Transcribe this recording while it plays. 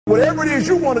Whatever it is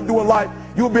you want to do in life,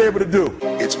 you'll be able to do.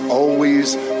 It's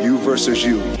always you versus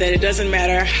you. That it doesn't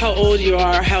matter how old you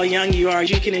are, how young you are,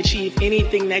 you can achieve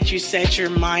anything that you set your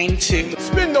mind to.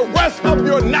 Spend the rest of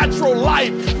your natural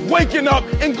life waking up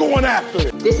and going after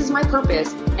it. This is my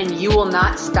purpose, and you will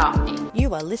not stop me.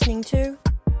 You are listening to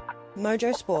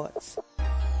Mojo Sports.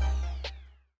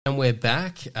 And we're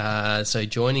back. So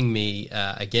joining me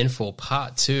again for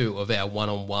part 2 of our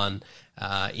one-on-one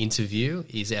interview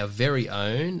is our very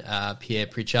own Pier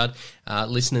Pritchard.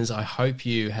 Listeners, I hope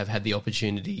you have had the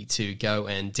opportunity to go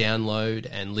and download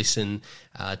and listen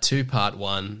to part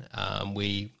 1.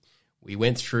 We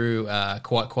went through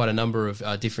quite a number of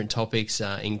different topics,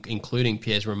 including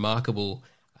Pierre's remarkable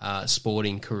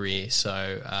sporting career.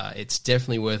 So it's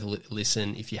definitely worth a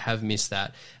listen. If you have missed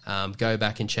that, go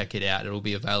back and check it out. It'll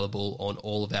be available on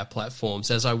all of our platforms.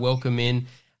 As I welcome in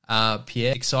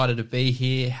Pierre, excited to be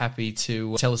here. Happy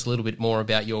to tell us a little bit more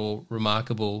about your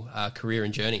remarkable career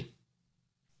and journey.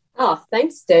 Oh,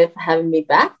 thanks, Dan, for having me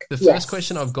back. The first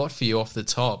question I've got for you off the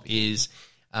top is,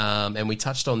 and we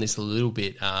touched on this a little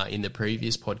bit in the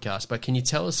previous podcast, but can you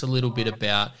tell us a little bit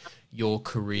about your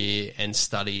career and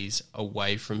studies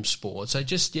away from sport? So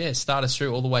just, start us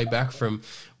through all the way back from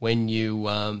when you,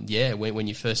 when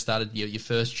you first started your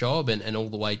first job and all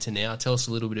the way to now. Tell us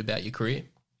a little bit about your career.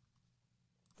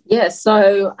 Yeah,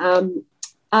 so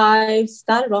I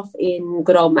started off in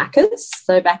good old Macca's.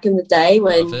 So back in the day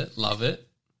when... Love it.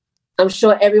 I'm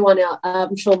sure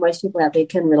most people out there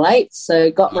can relate. So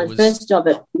got my first job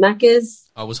at Macca's.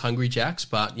 I was Hungry Jack's,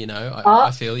 but,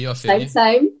 I feel you. Same.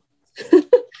 So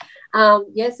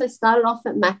started off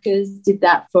at Macca's, did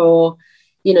that for,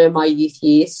 my youth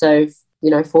years. So,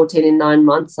 14 and 9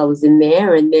 months I was in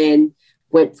there, and then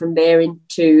went from there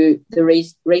into the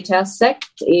retail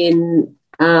sector in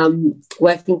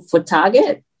working for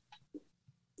Target.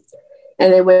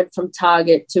 And then went from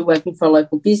Target to working for a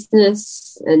local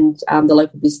business, and the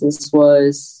local business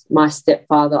was my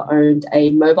stepfather owned a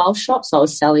mobile shop. So I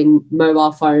was selling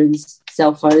mobile phones,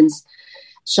 cell phones,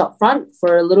 shop front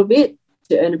for a little bit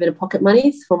to earn a bit of pocket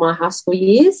money for my high school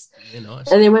years. Yeah,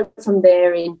 nice. And then went from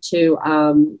there into,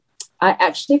 I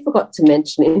actually forgot to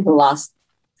mention in the last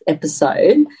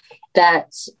episode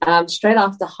that straight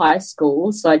after high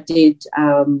school, so I did,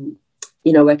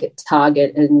 work at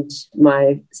Target and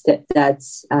my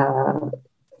stepdad's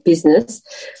business.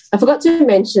 I forgot to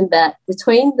mention that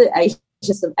between the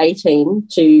ages of 18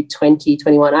 to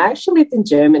 21, I actually lived in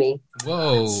Germany.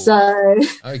 Whoa. So,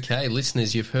 okay,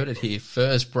 listeners, you've heard it here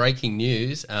first. Breaking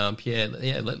news. Pierre,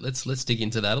 let's dig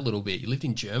into that a little bit. You lived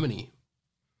in Germany.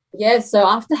 Yeah, so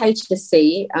after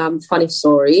HSC, funny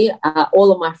story,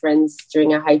 all of my friends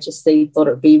during our HSC thought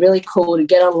it would be really cool to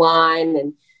get online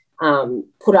and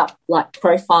put up like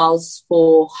profiles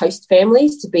for host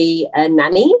families to be a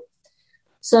nanny.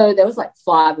 So there was like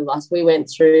 5 of us. We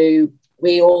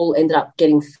all ended up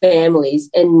getting families,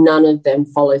 and none of them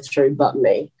followed through but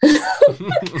me.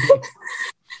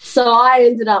 So I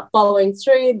ended up following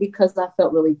through because I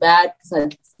felt really bad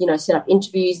because I, set up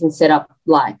interviews and set up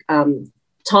like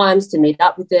times to meet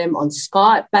up with them on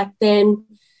Skype back then.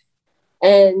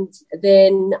 And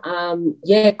then,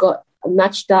 got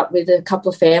matched up with a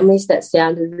couple of families that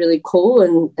sounded really cool,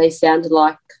 and they sounded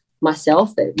like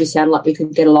myself, that we sounded like we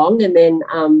could get along. And then,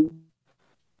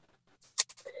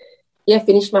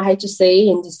 finished my HSC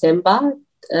in December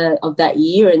of that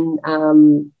year, and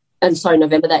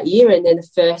November that year. And then the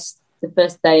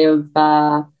first day of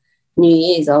New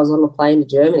Year's, I was on a plane to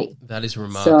Germany. That is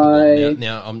remarkable.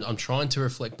 Now I'm trying to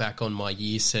reflect back on my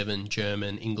Year 7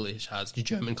 German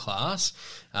class,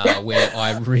 where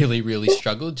I really, really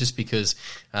struggled just because,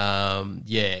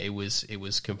 it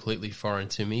was completely foreign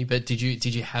to me. But did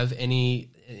you have any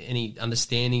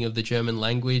understanding of the German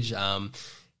language?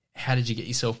 How did you get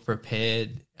yourself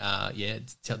prepared?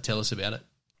 Tell us about it.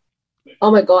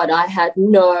 Oh my God, I had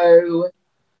no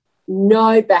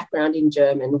background in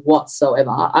German whatsoever.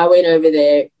 I went over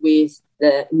there with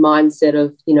the mindset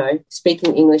of,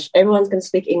 speaking English. Everyone's going to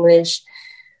speak English,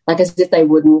 like as if they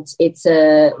wouldn't. It's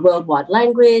a worldwide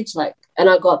language, and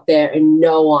I got there and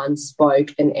no one spoke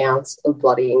an ounce of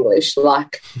bloody English. I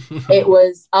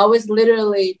was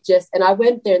literally and I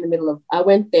went there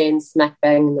in smack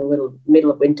bang in the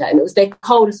middle of winter, and it was their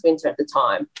coldest winter at the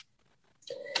time.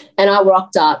 And I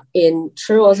rocked up in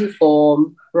true Aussie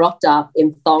form, rocked up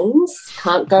in thongs,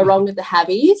 can't go wrong with the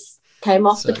habbies, came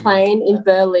off the plane in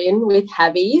Berlin with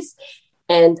habbies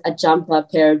and a jumper, a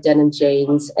pair of denim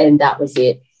jeans, and that was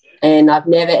it. And I've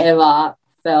never, ever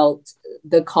felt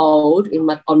the cold in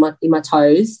my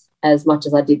toes as much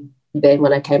as I did then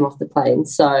when I came off the plane.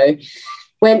 So,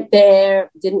 Went there,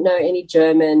 didn't know any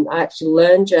German. I actually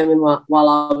learned German while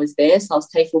I was there, so I was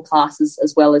taking classes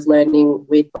as well as learning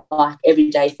with like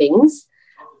everyday things.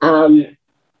 And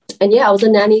yeah, I was a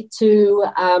nanny to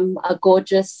a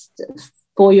gorgeous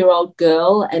 4-year-old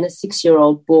girl and a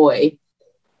 6-year-old boy,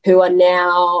 who are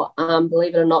now,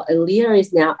 believe it or not, Aaliyah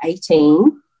is now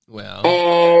 18. Wow.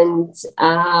 And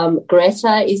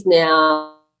Greta is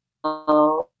now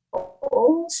I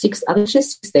think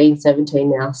she's 16, 17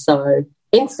 now. So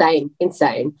insane.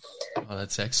 Oh,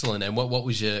 that's excellent. And what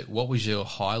was your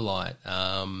highlight?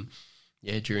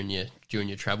 During your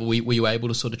travel, were you able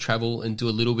to sort of travel and do a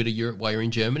little bit of Europe while you're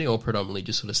in Germany, or predominantly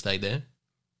just sort of stay there?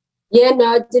 Yeah, no,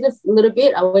 I did a little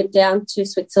bit. I went down to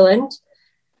Switzerland.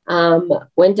 And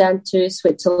went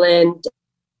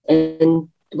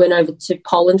over to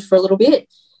Poland for a little bit.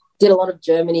 Did a lot of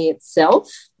Germany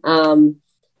itself,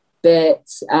 but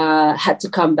had to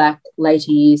come back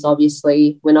later years,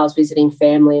 obviously. When I was visiting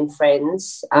family and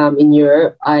friends in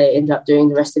Europe, I ended up doing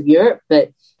the rest of Europe.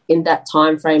 But in that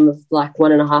time frame of like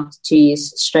 1.5 to 2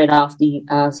 years straight after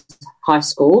high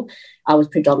school, I was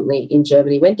predominantly in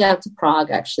Germany. Went down to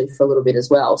Prague, actually, for a little bit as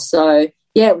well. So,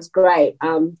 yeah, it was great.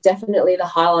 Definitely the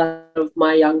highlight of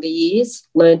my younger years.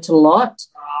 Learned a lot.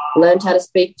 Learned how to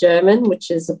speak German, which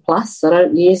is a plus. I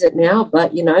don't use it now,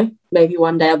 but, maybe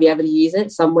one day I'll be able to use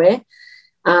it somewhere.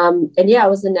 And, yeah, I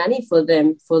was a nanny for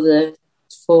them for the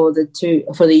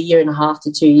 1.5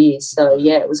 to 2 years. So,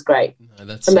 yeah, it was great. No,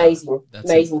 that's amazing.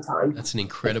 Amazing time. That's an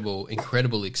incredible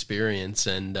experience.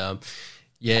 And,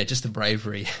 just the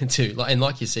bravery too. And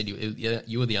like you said,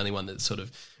 you were the only one that sort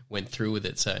of went through with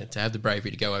it. So to have the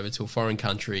bravery to go over to a foreign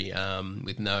country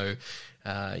with no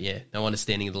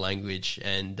understanding of the language,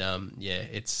 and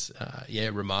it's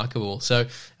remarkable. So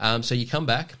you come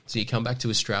back. So you come back to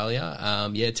Australia.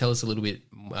 Tell us a little bit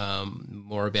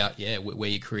more about where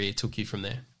your career took you from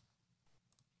there.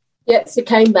 Yeah, so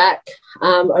came back.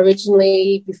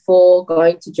 Originally, before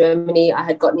going to Germany, I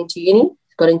had gotten into uni.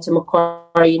 Got into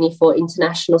Macquarie Uni for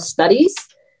international studies,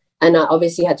 and I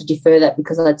obviously had to defer that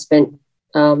because I'd spent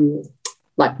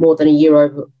more than a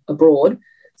year abroad.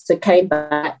 So came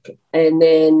back and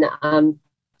then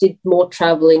did more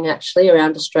travelling actually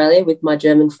around Australia with my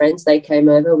German friends. They came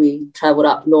over. We travelled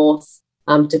up north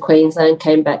to Queensland,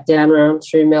 came back down around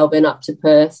through Melbourne up to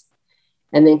Perth,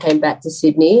 and then came back to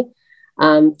Sydney.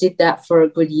 Did that for a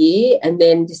good year, and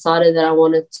then decided that I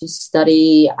wanted to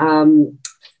study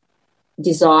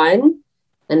design,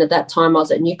 and at that time I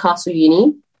was at Newcastle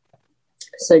Uni,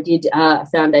 so did a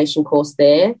foundation course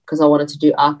there because I wanted to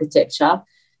do architecture.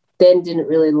 Then didn't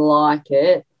really like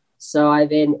it, so I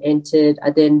then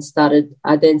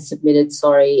submitted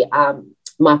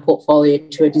my portfolio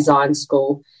to a design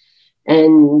school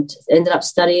and ended up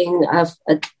studying a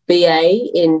BA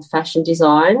in fashion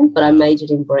design, but I majored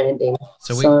in branding.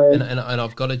 And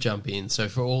I've got to jump in. So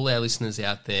for all our listeners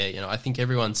out there, I think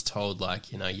everyone's told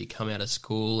you come out of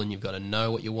school and you've got to know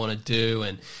what you want to do,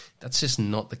 and that's just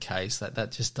not the case.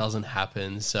 That just doesn't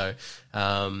happen. So,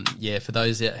 for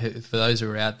those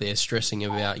who are out there stressing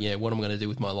about, what I'm going to do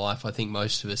with my life, I think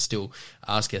most of us still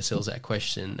ask ourselves that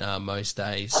question most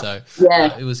days. So,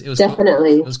 it was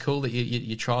definitely cool. It was cool that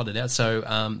you tried it out. So,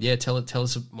 tell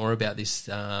us more about this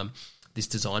this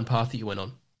design path that you went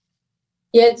on.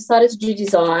 Yeah, decided to do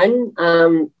design.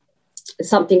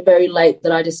 Something very late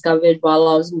that I discovered while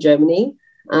I was in Germany.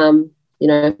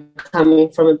 Coming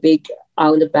from a big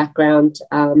Islander background,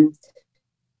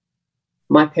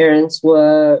 my parents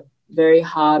were very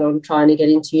hard on trying to get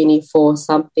into uni for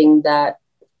something that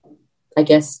I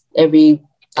guess every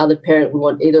other parent would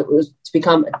want. Either it was to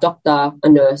become a doctor, a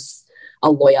nurse, a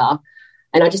lawyer,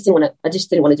 and I just didn't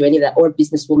want to do any of that, or a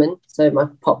businesswoman, so my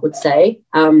pop would say,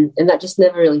 and that just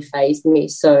never really fazed me.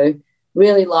 So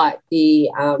really liked the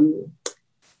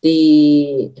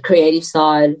creative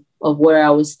side of where I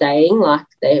was staying. Like,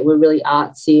 they were really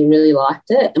artsy and really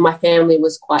liked it. And my family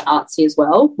was quite artsy as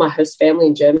well, my host family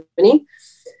in Germany.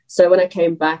 So when I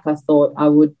came back, I thought I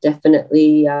would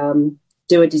definitely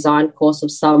do a design course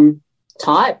of some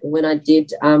type. When I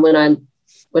did, when I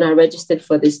registered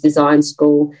for this design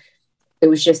school, it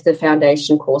was just a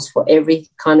foundation course for every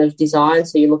kind of design.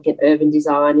 So you look at urban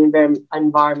design,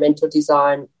 environmental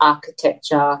design,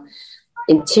 architecture,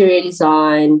 interior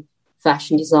design,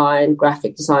 fashion design,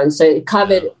 graphic design. So it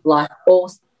covered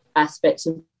all aspects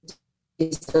of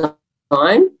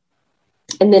design.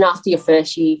 And then after your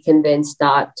first year, you can then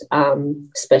start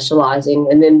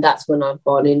specialising. And then that's when I've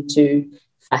gone into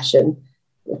fashion,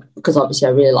 because obviously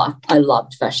I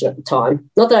loved fashion at the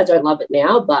time. Not that I don't love it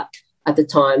now, but at the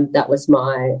time that was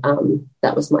my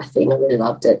thing. I really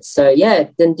loved it. So yeah,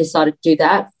 then decided to do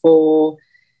that for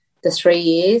the 3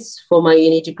 years for my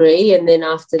uni degree, and then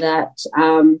after that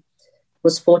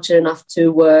was fortunate enough to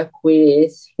work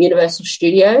with Universal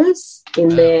Studios in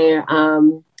their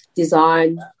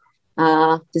design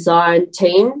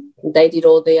team. They did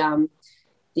all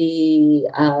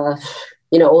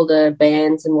all the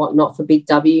bands and whatnot for Big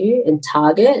W and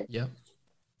Target. Yeah.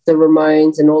 The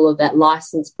Ramones and all of that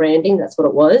licensed branding, that's what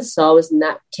it was. So I was in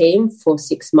that team for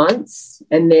 6 months,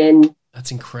 and then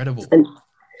that's incredible. So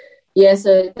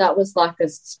that was like a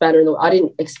spanner in the. I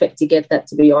didn't expect to get that,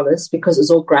 to be honest, because it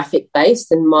was all graphic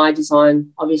based, and my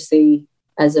design, obviously,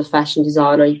 as a fashion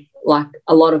designer, like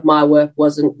a lot of my work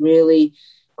wasn't really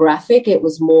graphic. It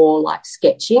was more like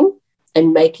sketching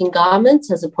and making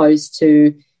garments as opposed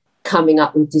to coming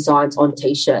up with designs on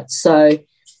T-shirts. So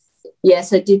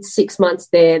I did 6 months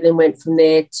there, then went from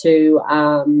there to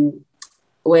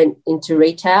went into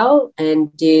retail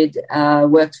and did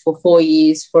worked for 4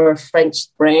 years for a French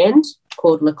brand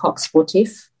called Le Coq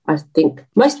Sportif. I think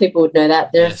most people would know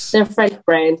that. They're a French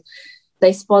brand.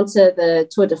 They sponsor the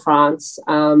Tour de France.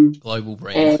 Global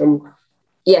brand. And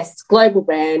yes, global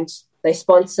brand. They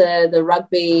sponsor the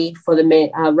rugby for the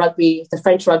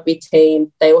French rugby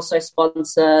team. They also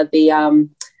sponsor the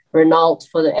Renault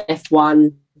for the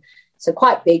F1. So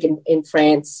quite big in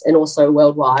France and also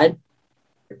worldwide.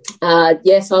 So I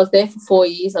was there for 4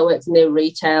 years. I worked in their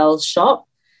retail shop,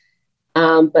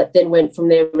 but then went from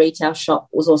their retail shop,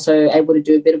 was also able to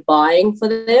do a bit of buying for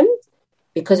them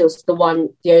because it was the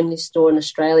only store in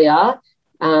Australia.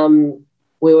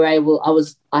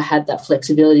 I had that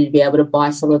flexibility to be able to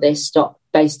buy some of their stock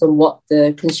based on what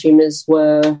the consumers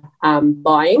were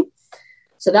buying.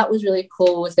 So that was really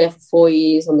cool. I was there for 4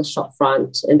 years on the shop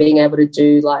front and being able to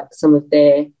do like some of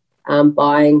their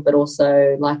buying, but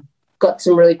also like got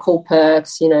some really cool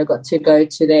perks, got to go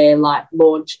to their like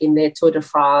launch in their Tour de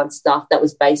France stuff that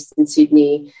was based in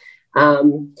Sydney.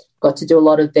 Got to do a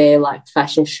lot of their like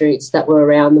fashion shoots that were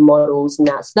around the models and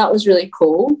that. So that was really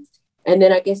cool. And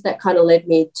then I guess that kind of led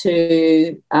me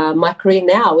to my career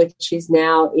now, which is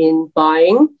now in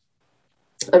buying.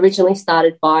 I originally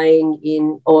started buying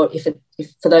if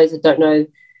for those that don't know,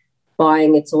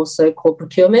 buying, it's also called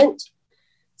procurement.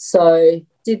 So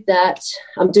did that.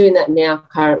 I'm doing that now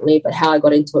currently, but how I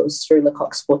got into it was through Le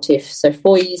Coq Sportif. So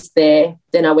 4 years there.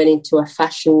 Then I went into a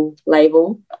fashion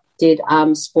label, did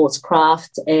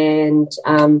Sportscraft and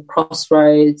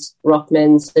Crossroads,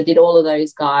 Rockmans. I did all of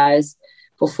those guys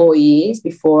for 4 years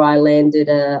before I landed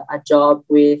a job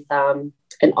with an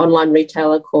online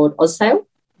retailer called OzSale.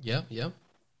 Yep.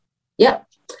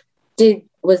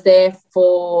 Was there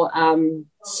for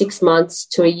 6 months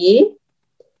to a year.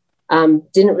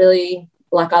 Didn't really,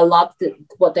 I loved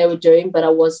what they were doing, but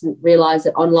I realised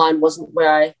that online wasn't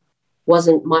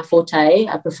my forte.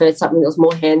 I preferred something that was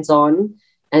more hands-on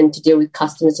and to deal with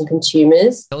customers and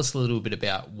consumers. Tell us a little bit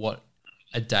about what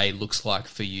a day looks like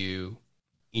for you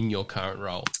in your current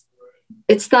role.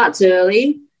 It starts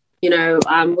early. We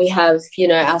have,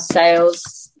 our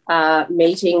sales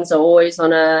meetings are always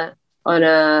on a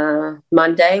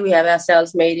Monday. We have our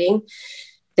sales meeting.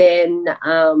 Then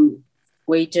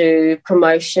we do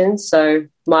promotions. So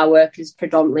my work is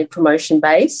predominantly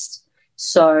promotion-based.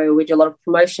 So we do a lot of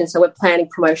promotions. So we're planning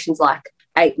promotions like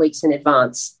 8 weeks in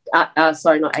advance. Not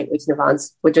 8 weeks in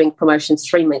advance. We're doing promotions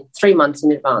 3 months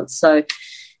in advance. So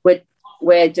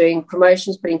we're doing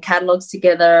promotions, putting catalogs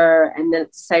together, and then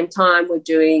at the same time we're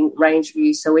doing range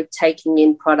reviews. So we're taking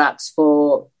in products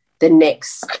for the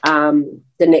next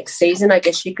season, I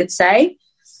guess you could say.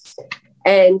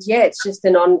 And it's just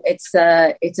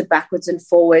it's a backwards and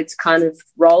forwards kind of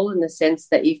role in the sense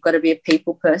that you've got to be a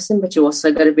people person, but you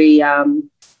also got to be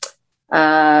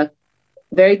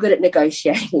very good at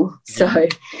negotiating. So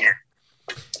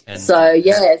that's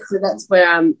where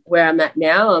I'm at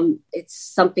now. It's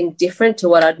something different to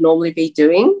what I'd normally be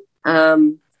doing.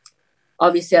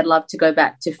 Obviously, I'd love to go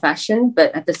back to fashion,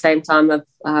 but at the same time, I've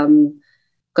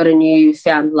got a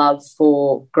newfound love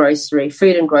for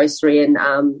food and grocery, and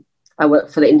I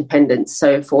work for the independents,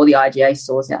 so for all the IGA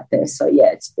stores out there. So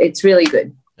it's really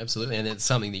good. Absolutely, and it's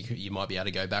something that you might be able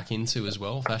to go back into as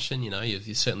well. Fashion,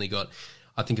 you've certainly got,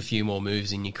 I think, a few more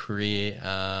moves in your career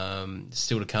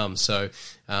still to come. So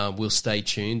we'll stay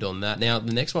tuned on that. Now,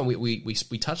 the next one,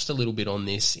 we touched a little bit on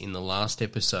this in the last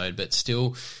episode, but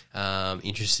still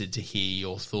interested to hear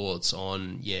your thoughts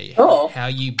on how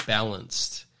you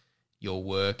balanced your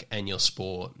work and your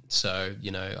sport. So,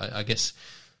 I guess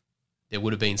there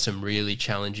would have been some really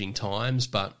challenging times,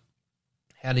 but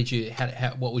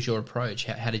what was your approach?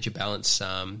 How did you balance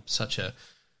such a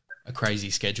crazy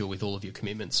schedule with all of your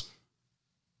commitments?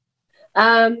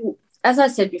 As I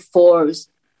said before,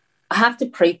 I have to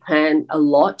pre-plan a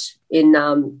lot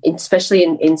especially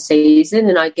in season,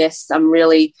 and I guess I'm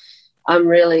really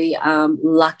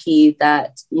lucky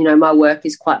that, you know, my work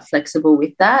is quite flexible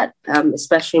with that,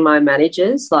 especially my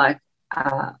managers. Like,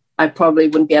 I probably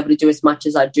wouldn't be able to do as much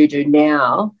as I do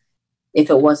now if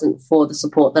it wasn't for the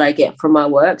support that I get from my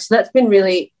work. So that's been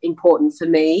really important for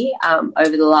me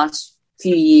over the last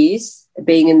few years,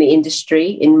 being in the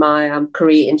industry, in my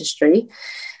career industry,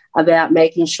 about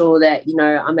making sure that, you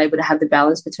know, I'm able to have the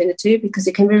balance between the two, because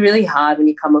it can be really hard when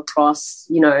you come across,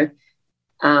 you know,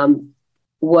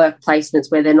 work placements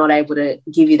where they're not able to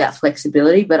give you that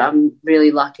flexibility. But I'm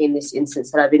really lucky in this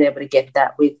instance that I've been able to get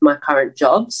that with my current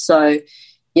job. So,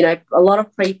 you know, a lot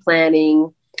of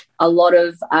pre-planning, a lot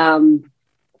of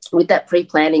with that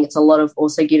pre-planning, it's a lot of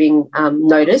also giving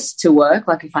notice to work,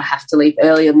 like if I have to leave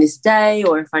early on this day,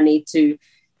 or if I need to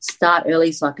start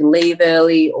early so I can leave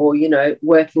early, or, you know,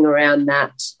 working around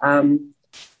that.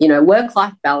 You know,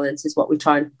 work-life balance is what we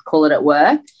try and call it at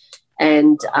work.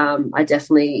 And I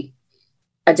definitely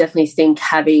think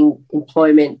having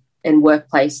employment and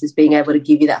workplaces being able to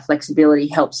give you that flexibility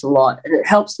helps a lot, and it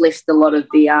helps lift a lot of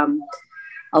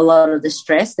the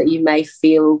stress that you may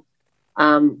feel,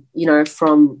 you know,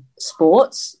 from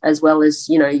sports, as well as,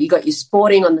 you know, you got your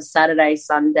sporting on the Saturday,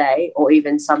 Sunday, or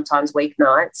even sometimes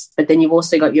weeknights, but then you've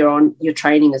also got your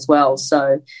training as well.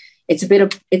 So it's a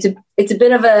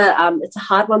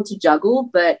hard one to juggle,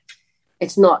 but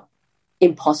it's not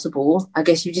impossible. I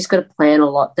guess you just got to plan a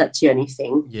lot. That's the only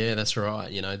thing. Yeah, that's right.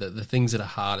 You know, the things that are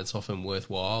hard, it's often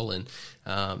worthwhile. And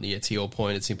yeah, to your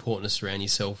point, it's important to surround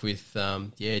yourself with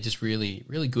just really,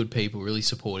 really good people, really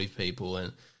supportive people.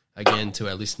 And again, to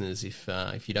our listeners, if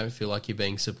you don't feel like you're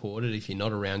being supported, if you're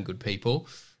not around good people,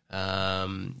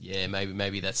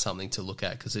 maybe that's something to look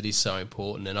at, because it is so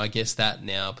important. And I guess that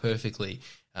now perfectly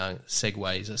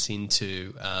segues us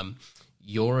into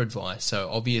your advice. So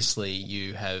obviously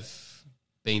you have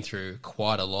been through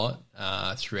quite a lot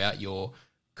throughout your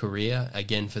career.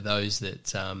 Again, for those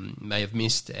that may have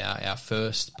missed our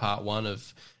first part one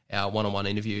of our one-on-one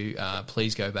interview,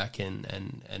 please go back and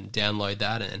download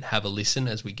that and have a listen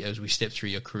as we step through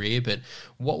your career. But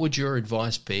what would your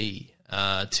advice be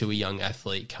to a young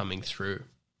athlete coming through?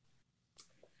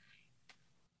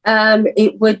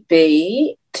 It would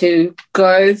be to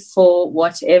go for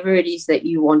whatever it is that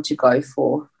you want to go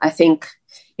for. I think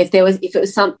if it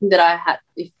was something that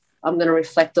if I'm going to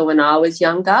reflect on when I was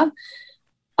younger,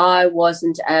 I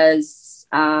wasn't as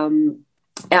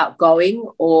outgoing,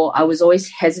 or I was always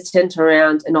hesitant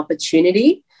around an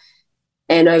opportunity.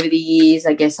 And over the years,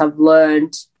 I guess I've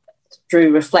learned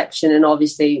through reflection and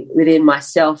obviously within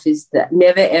myself is that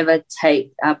never ever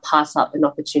pass up an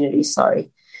opportunity. So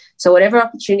whatever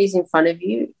opportunity is in front of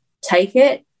you, take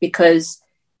it, because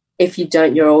if you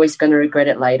don't, you're always going to regret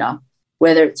it later.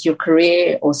 Whether it's your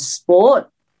career or sport,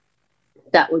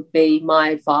 that would be my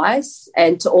advice.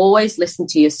 And to always listen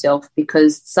to yourself,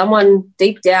 because someone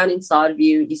deep down inside of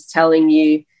you is telling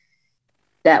you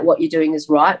that what you're doing is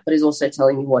right, but is also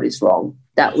telling you what is wrong.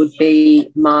 That would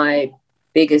be my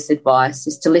biggest advice,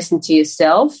 is to listen to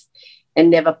yourself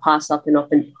and never pass up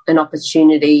an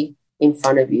opportunity in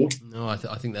front of you. No, I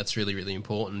think that's really, really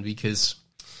important, because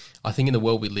I think in the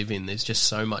world we live in, there's just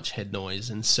so much head noise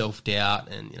and self-doubt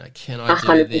and, you know, can I do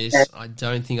 100%. this? I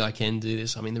don't think I can do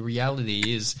this. I mean, the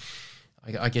reality is,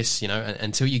 I guess, you know,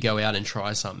 until you go out and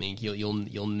try something,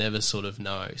 you'll never sort of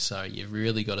know. So you've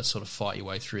really got to sort of fight your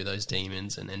way through those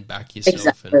demons and back yourself.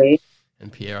 Exactly.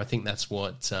 And Pierre, I think that's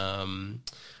what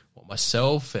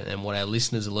myself and what our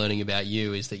listeners are learning about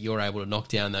you, is that you're able to knock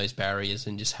down those barriers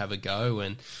and just have a go.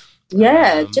 And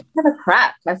just have a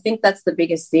crack. I think that's the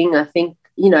biggest thing. I think,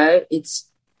 you know, it's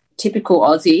typical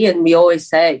Aussie, and we always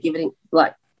say it, give it,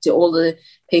 like, to all the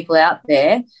people out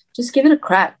there, just give it a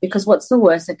crack, because what's the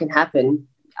worst that can happen?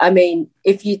 I mean,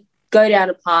 if you go down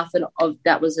a path of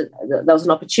that was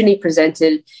an opportunity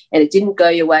presented and it didn't go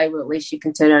your way, well, at least you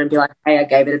can turn around and be like, hey, I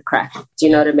gave it a crack. Do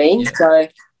you know what I mean? Yeah. So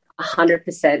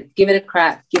 100%, give it a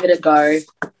crack, give it a go.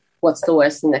 What's the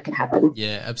worst thing that can happen?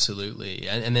 Yeah, absolutely.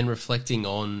 And then reflecting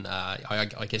on,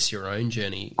 I guess, your own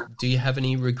journey, do you have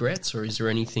any regrets, or is there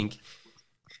anything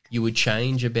you would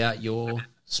change about your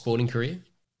sporting career?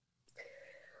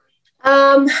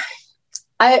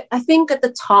 I think at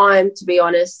the time, to be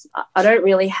honest, I don't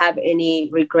really have any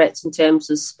regrets in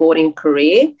terms of sporting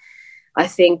career. I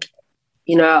think,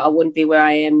 you know, I wouldn't be where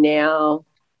I am now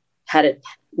had it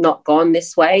not gone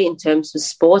this way in terms of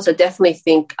sports. I definitely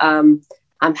think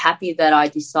I'm happy that I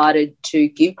decided to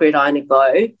give gridiron a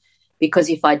go, because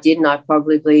if I didn't, I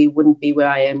probably wouldn't be where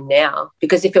I am now.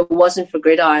 Because if it wasn't for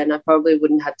gridiron, I probably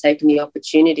wouldn't have taken the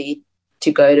opportunity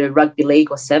to go to rugby league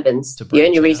or sevens. To The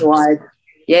only branch reason out. why,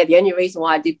 the only reason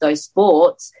why I did those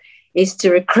sports is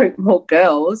to recruit more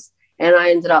girls, and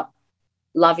I ended up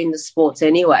loving the sports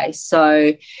anyway.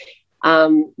 So,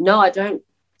 no, I don't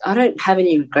have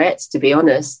any regrets, to be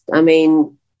honest. I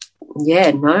mean,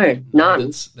 yeah, no,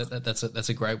 none. That's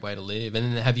a great way to live.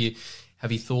 And then have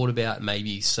you thought about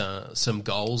maybe some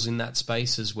goals in that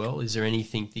space as well? Is there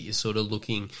anything that you're sort of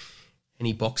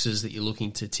any boxes that you're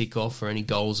looking to tick off, or any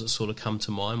goals that sort of come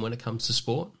to mind when it comes to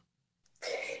sport?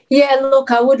 Yeah,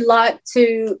 look, I would like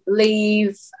to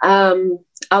leave. I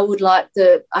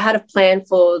had a plan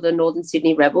for the Northern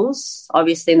Sydney Rebels.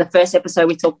 Obviously, in the first episode,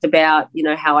 we talked about,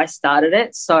 how I started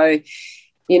it. So,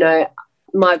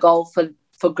 my goal for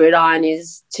Gridiron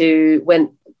is to,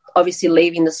 when obviously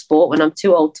leaving the sport when I'm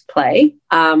too old to play,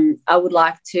 I would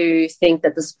like to think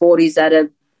that the sport is at a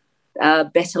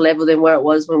better level than where it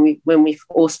was when we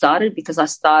all started, because I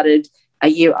started a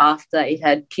year after it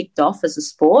had kicked off as a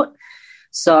sport.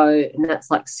 So, and that's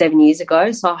like 7 years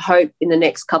ago. So I hope in the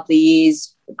next couple of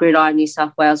years, Gridiron New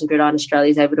South Wales and Gridiron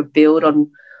Australia is able to build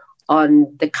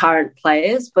on the current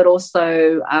players, but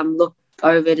also look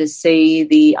over to see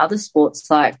the other sports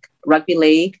like rugby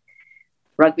league,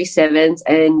 rugby sevens,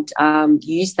 and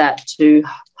use that to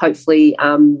hopefully,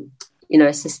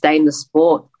 sustain the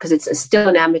sport, because it's still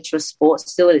an amateur sport,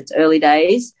 still in its early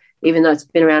days, even though it's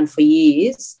been around for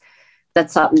years.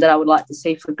 That's something that I would like to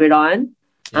see for Gridiron.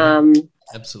 Yeah,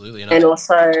 absolutely. And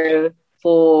also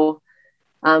for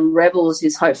Rebels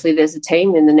is hopefully there's a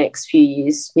team in the next few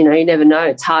years. You never know.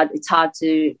 It's hard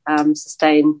to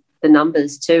sustain the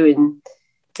numbers too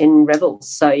in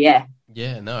Rebels. So, yeah.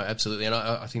 Yeah, no, absolutely. And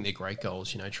I think they're great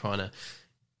goals, trying to,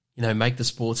 make the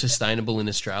sport sustainable in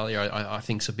Australia. I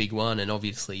think it's a big one. And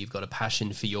obviously you've got a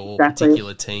passion for your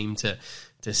particular team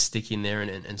to stick in there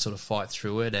and sort of fight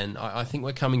through it. And I think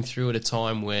we're coming through at a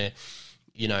time where,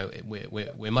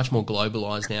 we're much more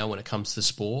globalised now when it comes to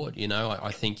sport.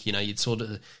 I think, you'd sort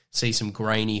of see some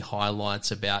grainy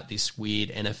highlights about this weird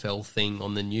NFL thing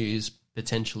on the news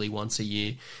potentially once a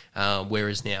year,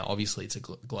 whereas now obviously it's a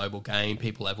global game.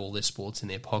 People have all their sports in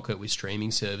their pocket with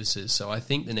streaming services. So I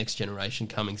think the next generation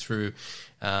coming through,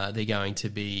 they're going to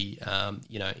be,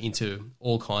 into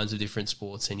all kinds of different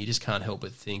sports, and you just can't help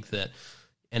but think that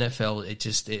NFL,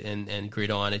 and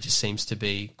Gridiron, it just seems to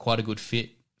be quite a good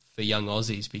fit for young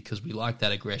Aussies, because we like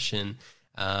that aggression,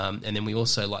 and then we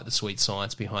also like the sweet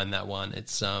science behind that one.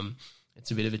 It's a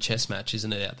bit of a chess match,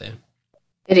 isn't it, out there?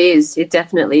 It is. It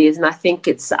definitely is. And I think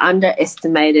it's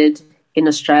underestimated in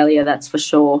Australia, that's for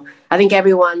sure. I think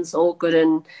everyone's all good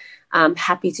and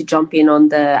happy to jump in on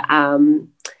the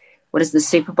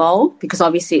Super Bowl, because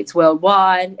obviously it's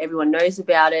worldwide. Everyone knows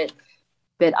about it.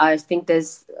 But I think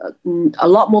there's a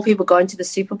lot more people going to the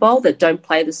Super Bowl that don't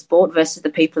play the sport versus the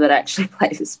people that actually play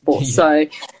the sport. Yeah. So,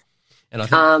 and I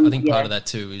think part of that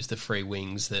too is the free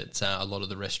wings that a lot of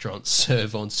the restaurants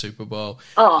serve on Super Bowl.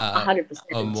 100%.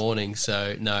 On morning.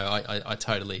 So no, I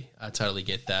totally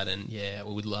get that, and yeah,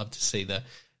 we would love to see the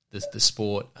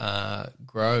sport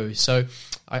grow. So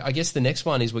I guess the next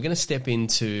one is we're going to step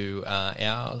into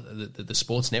the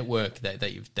sports network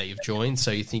that you've joined.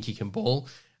 So You Think You Can Ball.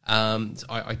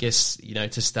 I guess,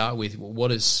 to start with,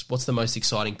 what's the most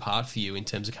exciting part for you in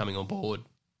terms of coming on board?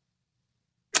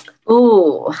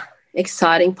 Oh,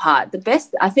 exciting part.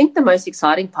 I think the most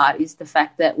exciting part is the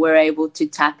fact that we're able to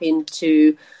tap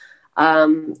into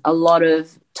a lot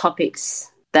of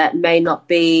topics that may not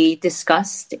be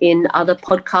discussed in other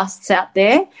podcasts out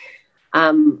there.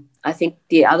 I think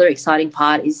the other exciting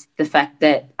part is the fact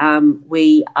that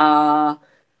we are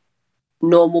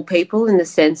normal people, in the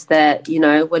sense that,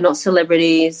 we're not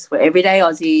celebrities, we're everyday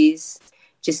Aussies,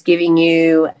 just giving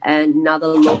you another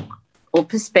look or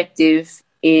perspective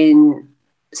in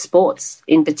sports,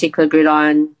 in particular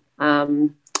Gridiron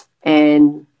and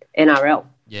NRL.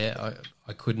 Yeah,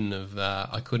 I couldn't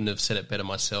have said it better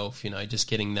myself. Just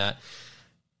getting that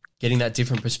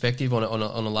different perspective on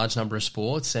a large number of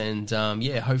sports, and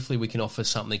hopefully we can offer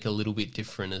something a little bit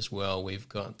different as well. We've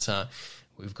got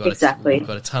exactly. We've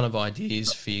got a ton of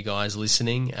ideas for you guys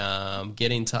listening.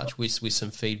 Get in touch with some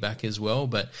feedback as well.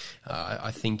 But I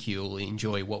think you'll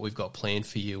enjoy what we've got planned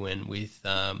for you. And with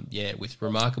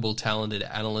remarkable, talented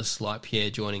analysts like Pier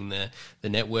joining the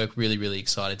network, really, really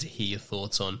excited to hear your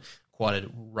thoughts on quite a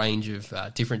range of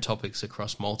different topics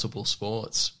across multiple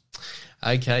sports.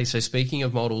 Okay, so speaking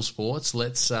of multiple sports,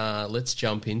 let's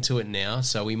jump into it now.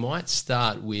 So we might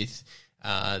start with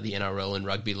the NRL and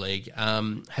rugby league.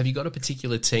 Have you got a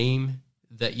particular team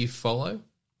that you follow?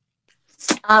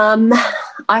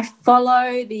 I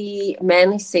follow the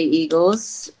Manly Sea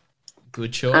Eagles.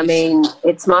 Good choice. I mean,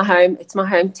 it's my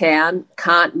hometown.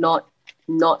 Can't not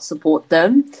not support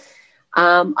them.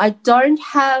 I don't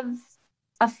have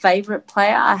a favourite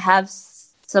player. I have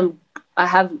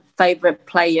favourite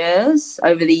players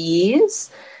over the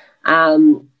years.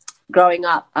 Growing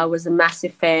up, I was a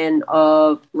massive fan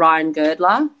of Ryan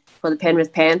Girdler for the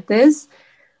Penrith Panthers.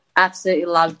 Absolutely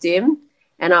loved him.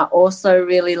 And I also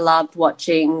really loved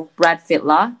watching Brad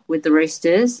Fittler with the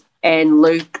Roosters and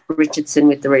Luke Richardson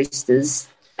with the Roosters,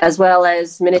 as well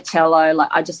as Minicello. Like,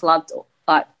 I just loved,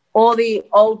 like, all the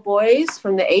old boys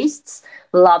from the East.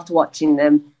 Loved watching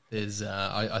them. There's,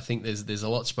 I think there's a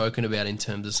lot spoken about in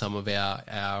terms of some of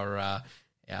our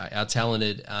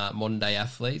talented modern day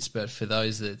athletes, but for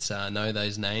those that know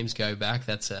those names, go back.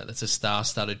 That's a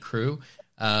star-studded crew.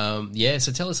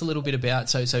 So tell us a little bit about.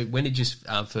 So when did you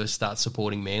first start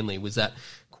supporting Manly? Was that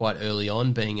quite early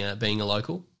on, being a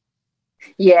local?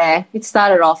 Yeah, it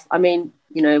started off. I mean,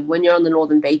 you know, when you're on the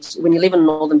Northern Beach, when you live on the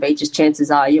Northern Beaches,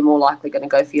 chances are you're more likely going to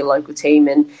go for your local team.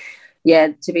 And yeah,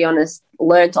 to be honest,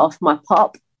 learnt off my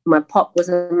pop. My pop was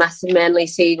a massive Manly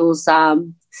Seagulls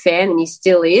fan, and he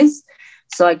still is.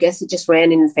 So I guess it just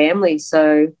ran in the family.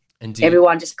 So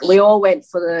we all went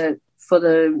for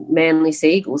the Manly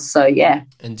Seagulls. So yeah.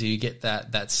 And do you get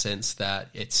that sense that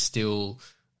it's still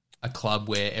a club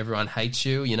where everyone hates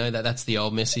you? You know, that's the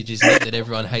old message, isn't it? That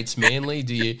everyone hates Manly.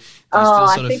 Do you still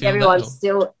sort of feel everyone that?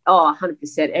 Still,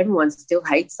 100%. Everyone still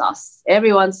hates us.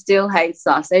 Everyone still hates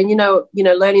us. And you know,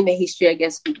 learning the history, I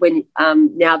guess, when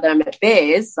now that I'm at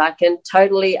Bears, I can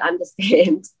totally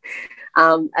understand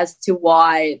as to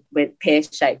why it went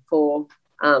pear-shaped for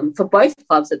both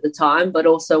clubs at the time, but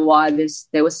also why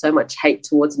there was so much hate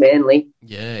towards Manly.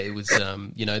 Yeah, it was,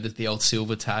 the old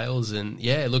silver tails, and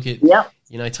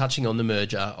touching on the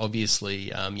merger,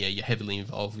 obviously, you're heavily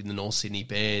involved with the North Sydney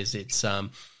Bears. It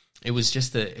was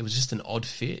just an odd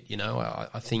fit, you know.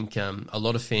 I think a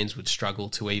lot of fans would struggle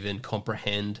to even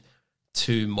comprehend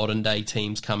two modern day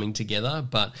teams coming together,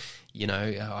 but you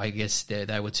know, I guess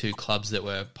they were two clubs that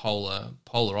were polar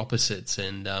opposites,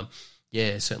 and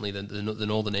certainly the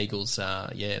Northern Eagles,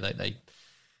 they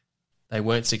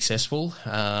weren't successful,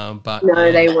 but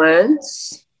no, they weren't.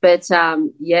 But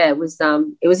it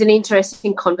was an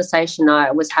interesting conversation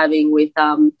I was having with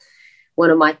one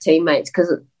of my teammates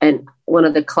and one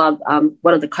of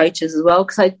the coaches as well,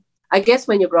 because I guess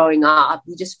when you're growing up,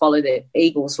 you just follow the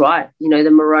Eagles, right? You know,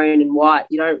 the maroon and white.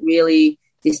 You don't really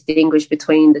distinguish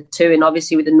between the two. And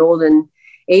obviously with the Northern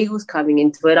Eagles coming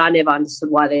into it, I never understood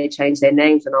why they changed their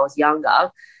names when I was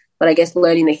younger. But I guess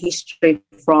learning the history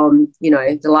from, you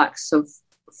know, the likes of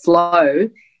Flo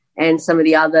and some of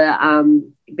the other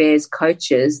Bears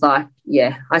coaches, I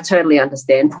totally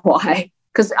understand why.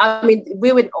 Because, I mean,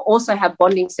 we would also have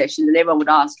bonding sessions and everyone would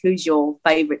ask, who's your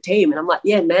favourite team? And I'm like,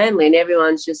 yeah, Manly. And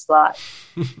everyone's just like,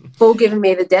 full giving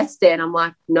me the death stare. And I'm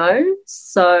like, no,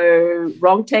 so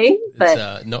wrong team.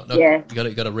 But you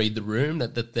got to read the room.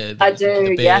 That the Bears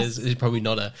yes. is probably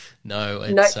not a no.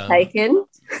 Note taken.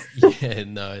 Yeah,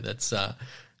 no, that's no.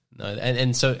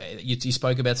 And so you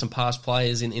spoke about some past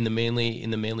players in the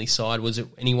Manly side. Was it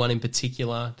anyone in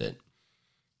particular that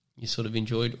you sort of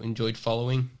enjoyed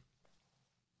following?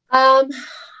 I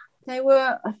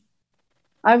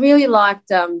really liked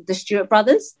the Stewart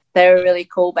brothers. They were really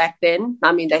cool back then.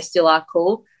 I mean, they still are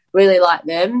cool. Really like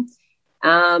them.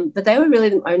 But they were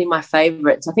really only my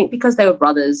favourites. I think because they were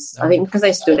brothers. I think because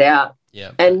they stood out.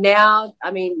 Yeah. And now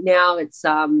it's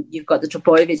you've got the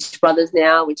Trbojevic brothers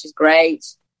now, which is great.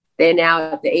 They're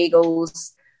now at the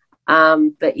Eagles.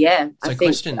 But yeah,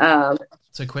 question on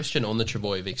the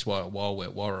Trbojevics while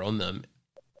we're on them.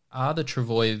 Are the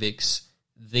Trbojevics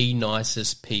the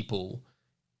nicest people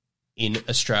in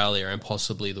Australia and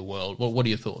possibly the world? What are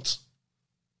your thoughts?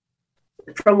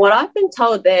 From what I've been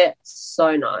told, they're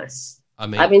so nice. I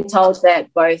mean, I've been told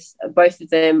that both of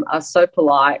them are so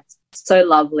polite, so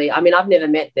lovely. I mean, I've never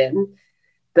met them,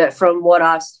 but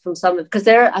because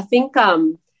I think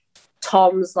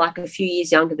Tom's like a few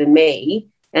years younger than me,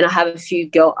 and I have a few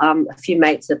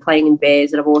mates that are playing in Bears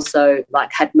that have also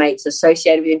like had mates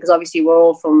associated with him, because obviously we're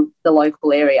all from the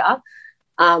local area.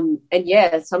 And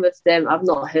some of them I've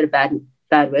not heard a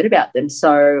bad word about them.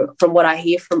 So from what I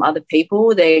hear from other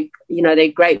people, they're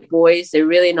great boys. They're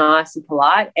really nice and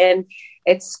polite, and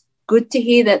it's good to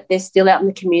hear that they're still out in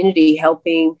the community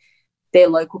helping their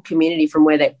local community from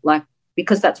where they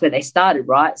because that's where they started,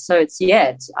 right? So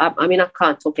I mean, I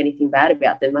can't talk anything bad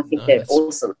about them. I think they're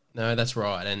awesome. No, that's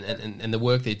right. And the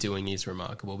work they're doing is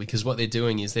remarkable, because what they're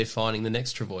doing is they're finding the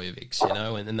next Trbojevics, you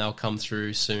know, and they'll come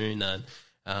through soon. And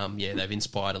they've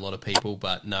inspired a lot of people.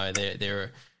 But no, they're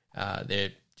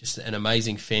just an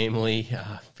amazing family,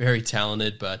 very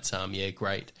talented. But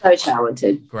great, so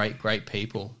talented, great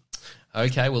people.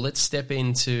 Okay, well, let's step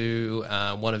into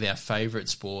one of our favourite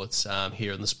sports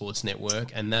here on the Sports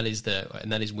Network, and that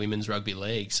is women's rugby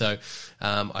league. So,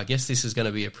 I guess this is going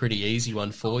to be a pretty easy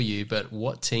one for you. But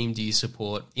what team do you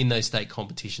support in those state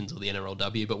competitions or the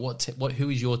NRLW? But who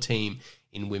is your team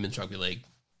in women's rugby league?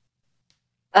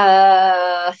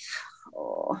 I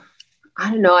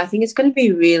don't know. I think it's going to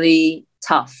be really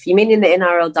tough. You mean in the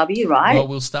NRLW, right? Well,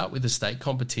 we'll start with the state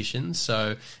competitions.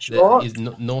 So, Sure. is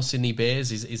North Sydney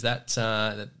Bears, is that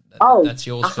that's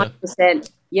yours?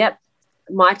 100%. Yep.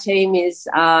 My team is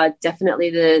definitely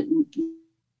the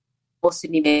North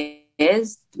Sydney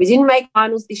Bears. We didn't make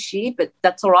finals this year, but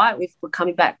that's all right. We're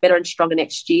coming back better and stronger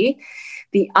next year.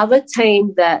 The other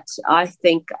team that I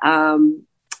think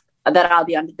that are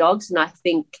the underdogs, and I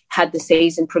think had the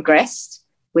season progressed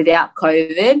without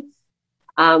COVID,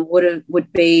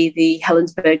 would be the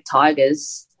Helensburgh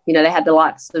Tigers. You know, they had the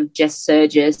likes of Jess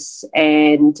Surgis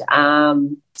and,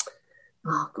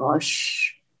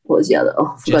 what was the other?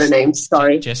 Oh, I forgot her name,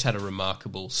 sorry. Jess had a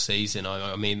remarkable season.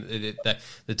 I mean,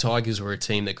 the Tigers were a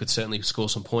team that could certainly score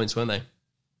some points, weren't they?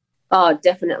 Oh,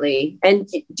 definitely. And,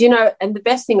 and the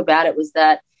best thing about it was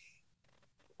that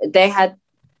they had,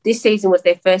 this season was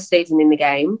their first season in the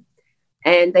game,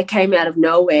 and they came out of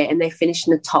nowhere and they finished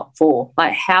in the top 4.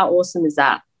 Like, how awesome is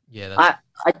that? Yeah,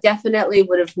 I definitely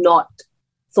would have not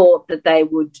thought that they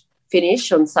would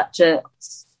finish on such a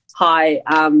high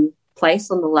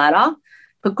place on the ladder,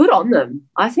 but good on them.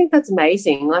 I think that's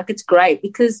amazing. Like, it's great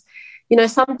because,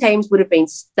 some teams would have been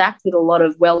stacked with a lot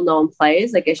of well-known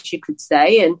players, I guess you could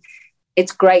say, and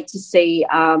it's great to see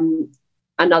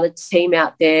another team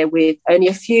out there with only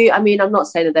a few. I mean, I'm not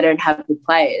saying that they don't have good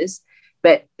players,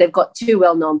 but they've got 2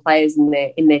 well-known players in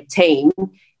their team,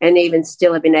 and even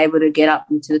still have been able to get up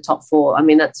into the top 4. I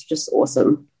mean, that's just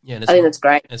awesome. Yeah, I think that's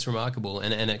great. It's remarkable,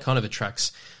 and it kind of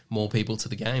attracts more people to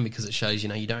the game because it shows,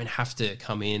 you don't have to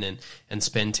come in and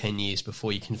spend 10 years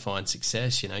before you can find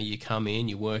success. You come in,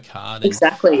 you work hard. And,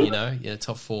 exactly.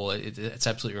 Top 4, it's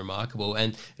absolutely remarkable.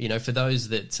 And, for those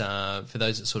that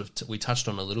sort of, we touched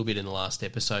on a little bit in the last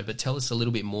episode, but tell us a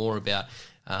little bit more about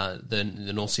the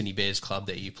North Sydney Bears club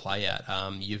that you play at.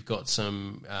 You've got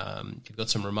some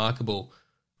remarkable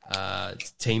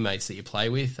teammates that you play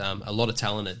with, a lot of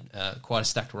talented, quite a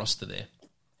stacked roster there.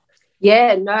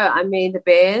 Yeah, no, I mean, the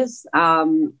Bears,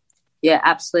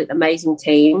 absolute amazing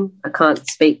team. I can't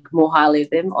speak more highly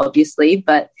of them, obviously,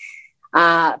 but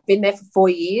been there for 4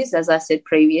 years, as I said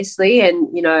previously, and,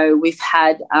 we've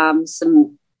had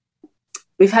some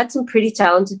pretty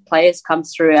talented players come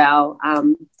through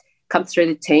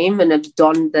the team and have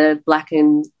donned the black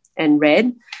and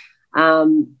red.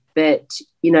 But,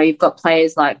 you've got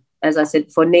players like, as I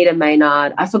said, for Nita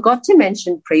Maynard. I forgot to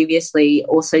mention previously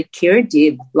also Kira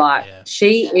Dibb.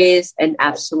 She is an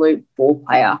absolute ball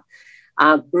player.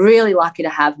 Really lucky to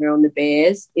have her in the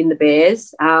Bears. You've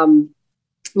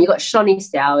got Shani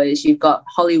Stowers. You've got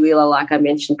Holly Wheeler, like I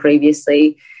mentioned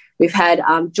previously. We've had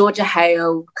Georgia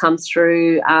Hale come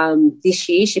through this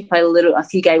year. She played a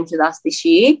few games with us this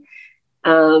year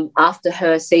after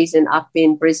her season up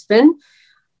in Brisbane.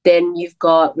 Then we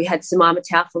had Samima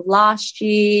Tau from last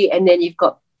year, and then you've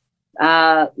got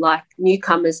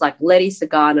newcomers like Letty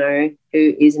Sagano,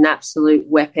 who is an absolute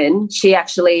weapon. She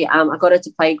actually, I got her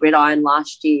to play gridiron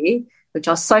last year, which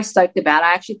I was so stoked about.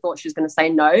 I actually thought she was going to say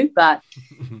no, but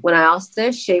when I asked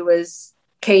her, she was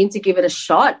keen to give it a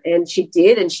shot, and she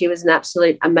did, and she was an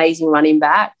absolute amazing running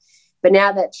back. But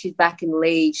now that she's back in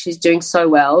league, she's doing so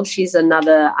well. She's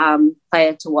another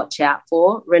player to watch out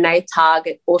for. Renee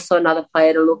Target, also another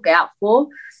player to look out for.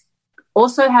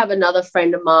 Also have another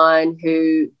friend of mine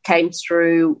who came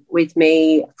through with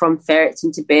me from Ferrets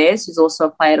into Bears, who's also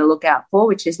a player to look out for,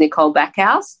 which is Nicole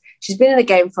Backhouse. She's been in the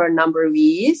game for a number of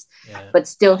years, but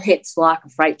still hits like a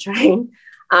freight train.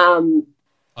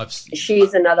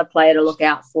 She's another player to look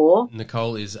out for.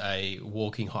 Nicole is a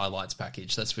walking highlights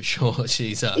package, that's for sure.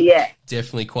 She's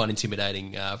definitely quite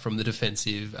intimidating from the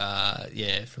defensive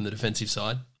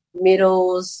side.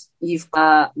 Middles, you've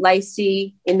got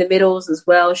Lacey in the middles as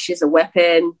well. She's a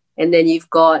weapon. And then you've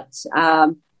got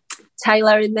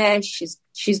Taylor in there.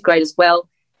 She's great as well.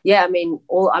 Yeah,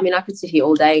 I could sit here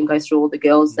all day and go through all the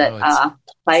girls that are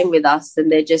playing with us, and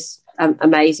they're just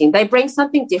amazing. They bring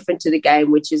something different to the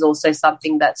game, which is also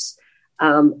something that's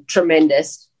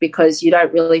tremendous, because you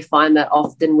don't really find that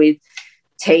often with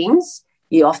teams.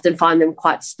 You often find them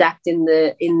quite stacked in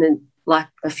the like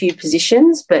a few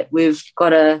positions, but we've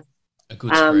got a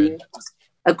good spread.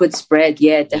 A good spread,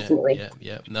 yeah, definitely.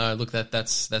 Yeah. No, look,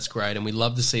 that's great, and we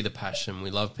love to see the passion.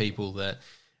 We love people that,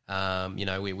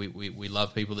 we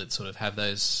love people that sort of have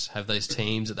those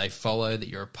teams that they follow, that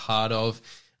you're a part of.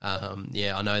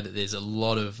 I know that there's a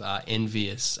lot of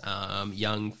envious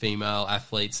young female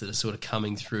athletes that are sort of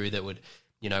coming through that would,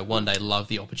 one day love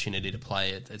the opportunity to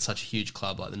play at such a huge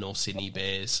club like the North Sydney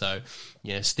Bears. So,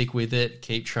 stick with it,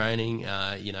 keep training.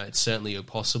 It's certainly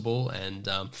possible. And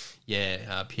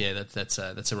Pierre, that's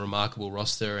a remarkable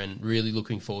roster, and really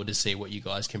looking forward to see what you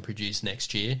guys can produce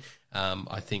next year.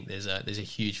 I think there's a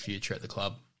huge future at the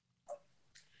club.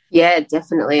 Yeah,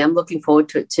 definitely. I'm looking forward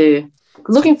to it too.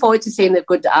 Looking forward to seeing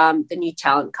the new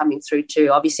talent coming through too.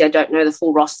 Obviously, I don't know the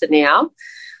full roster now,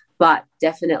 but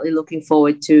definitely looking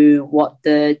forward to what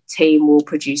the team will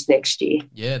produce next year.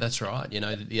 Yeah, that's right.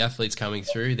 The athletes coming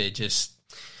through, they just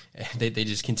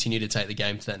continue to take the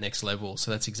game to that next level. So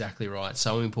that's exactly right.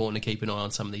 So important to keep an eye on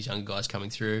some of these younger guys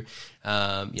coming through.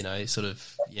 Some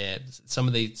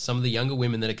of the younger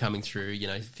women that are coming through,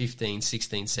 15,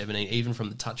 16, 17, even from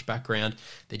the touch background,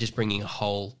 they're just bringing a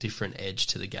whole different edge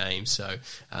to the game. So,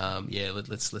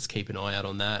 let's keep an eye out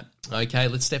on that. Okay,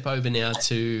 let's step over now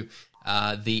to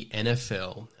the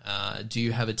NFL. Do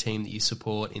you have a team that you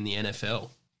support in the NFL?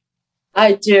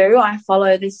 I do. I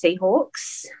follow the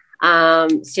Seahawks.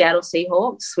 Seattle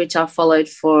Seahawks, which I followed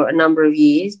for a number of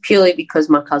years, purely because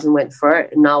my cousin went for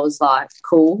it, and I was like,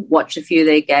 cool, watch a few of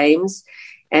their games,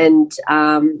 and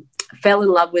fell in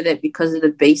love with it because of the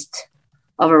beast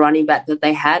of a running back that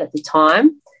they had at the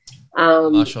time.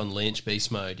 Marshawn Lynch,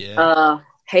 beast mode, yeah.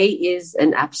 He is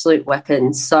an absolute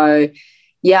weapon. So,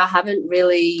 I haven't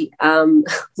really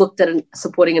looked at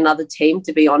supporting another team,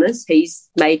 to be honest. He's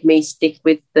made me stick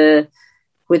with the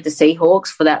Seahawks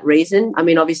for that reason. I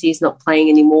mean, obviously he's not playing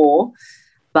anymore,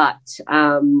 but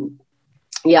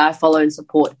I follow and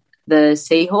support the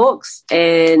Seahawks.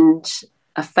 And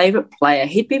a favourite player,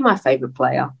 he'd be my favourite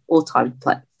player, all-time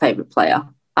favourite player.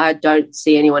 I don't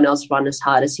see anyone else run as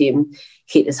hard as him,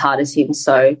 hit as hard as him,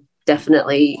 so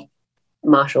definitely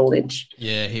Marshawn Lynch.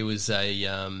 Yeah, he was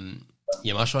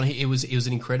Marshawn, he was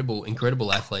an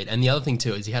incredible athlete. And the other thing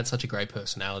too is he had such a great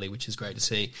personality, which is great to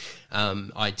see.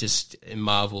 I just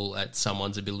marvel at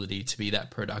someone's ability to be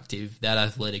that productive, that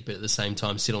athletic, but at the same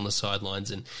time sit on the sidelines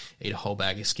and eat a whole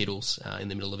bag of Skittles in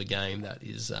the middle of a game. That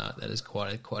is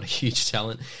quite a huge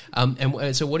talent.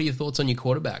 And so, what are your thoughts on your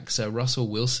quarterback? So Russell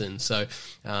Wilson. So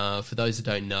for those that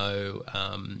don't know,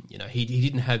 he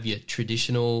didn't have your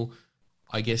traditional,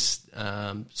 I guess,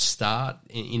 start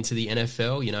into the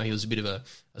NFL. He was a bit of a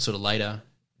sort of later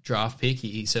draft pick.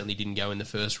 He certainly didn't go in the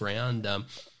first round.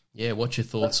 What's your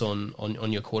thoughts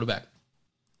on your quarterback?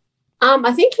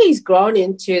 I think he's grown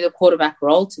into the quarterback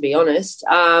role, to be honest.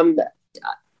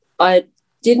 I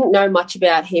didn't know much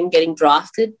about him getting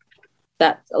drafted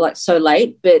so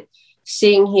late, but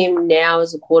seeing him now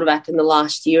as a quarterback in the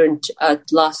last year and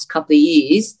last couple of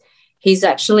years, he's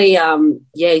actually,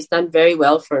 he's done very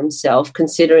well for himself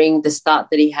considering the start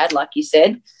that he had, like you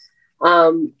said.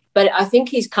 But I think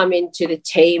he's come into the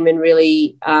team and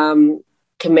really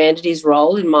commanded his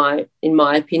role, in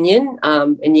my opinion.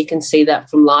 And you can see that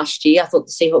from last year. I thought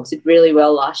the Seahawks did really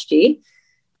well last year,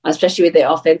 especially with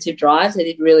their offensive drives. They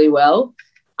did really well.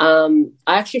 I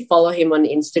actually follow him on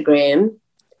Instagram,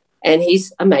 and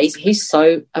he's amazing. He's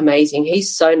so amazing.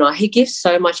 He's so nice. He gives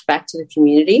so much back to the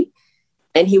community.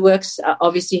 And he works,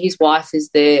 obviously his wife is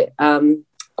the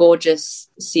gorgeous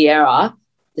Sierra,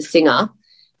 the singer.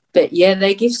 But,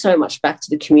 they give so much back to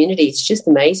the community. It's just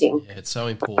amazing. Yeah, it's so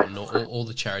important, all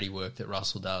the charity work that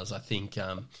Russell does, I think.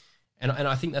 And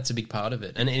I think that's a big part of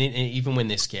it. And even when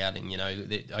they're scouting,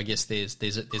 I guess there's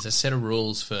a set of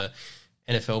rules for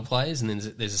NFL players, and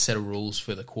then there's a set of rules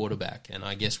for the quarterback. And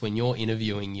I guess when you're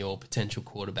interviewing your potential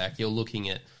quarterback, you're looking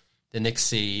at the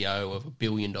next CEO of $1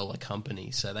 billion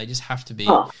company. So they just have to be,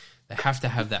 they have to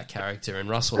have that character, and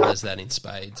Russell has that in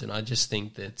spades. And I just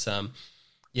think that,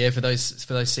 for those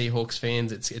Seahawks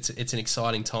fans, it's an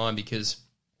exciting time because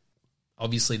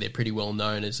obviously they're pretty well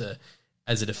known as a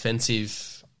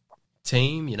defensive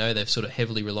team. They've sort of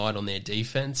heavily relied on their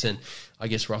defense, and I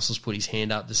guess Russell's put his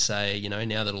hand up to say,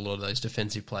 now that a lot of those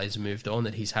defensive players have moved on,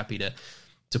 that he's happy to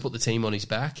put the team on his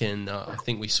back. And I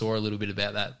think we saw a little bit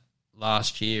about that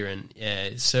last year, and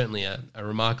certainly a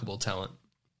remarkable talent.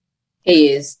 He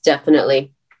is,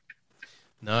 definitely.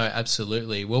 No,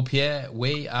 absolutely. Well, Pierre,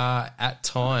 we are at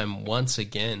time once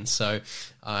again, so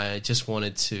I just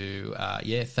wanted to,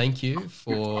 thank you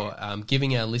for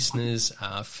giving our listeners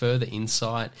further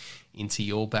insight into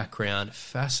your background.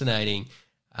 Fascinating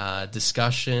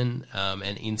discussion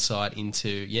and insight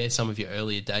into, some of your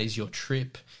earlier days, your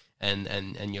trip,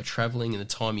 and your travelling and the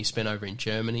time you spent over in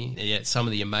Germany. Some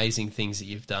of the amazing things that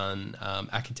you've done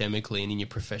academically and in your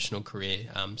professional career.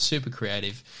 Super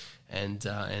creative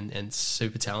and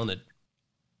super talented.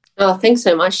 Oh, thanks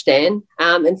so much, Dan.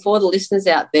 And for the listeners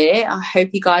out there, I hope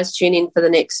you guys tune in for the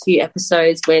next few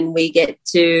episodes when we get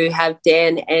to have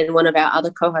Dan and one of our other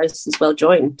co-hosts as well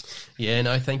join. Yeah,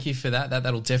 no, thank you for that.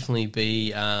 That'll definitely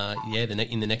be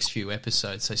in the next few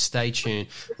episodes. So stay tuned.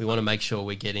 We want to make sure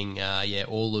we're getting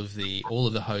all of the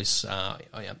hosts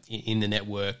in the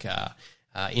network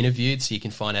interviewed, so you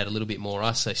can find out a little bit more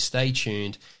us. So stay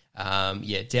tuned.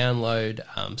 Download,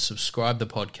 subscribe the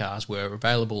podcast. We're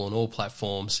available on all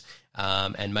platforms,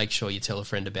 and make sure you tell a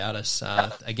friend about us.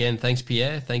 Again, thanks,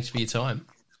 Pierre. Thanks for your time.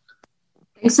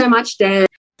 Thanks so much, Dan.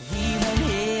 We won't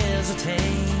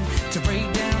hesitate to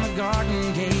break down the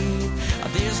garden gate.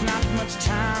 There's not much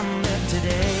time left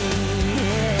today.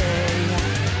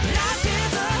 Life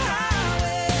is a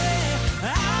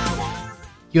highway.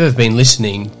 You have been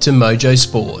listening to Mojo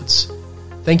Sports.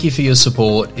 Thank you for your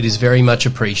support. It is very much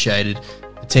appreciated.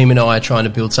 The team and I are trying to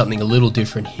build something a little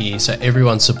different here, so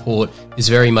everyone's support is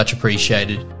very much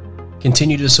appreciated.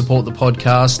 Continue to support the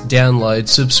podcast, download,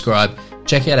 subscribe,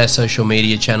 check out our social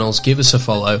media channels, give us a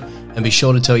follow, and be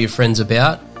sure to tell your friends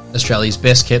about Australia's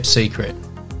best kept secret.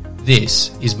 This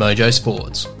is Mojo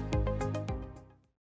Sports.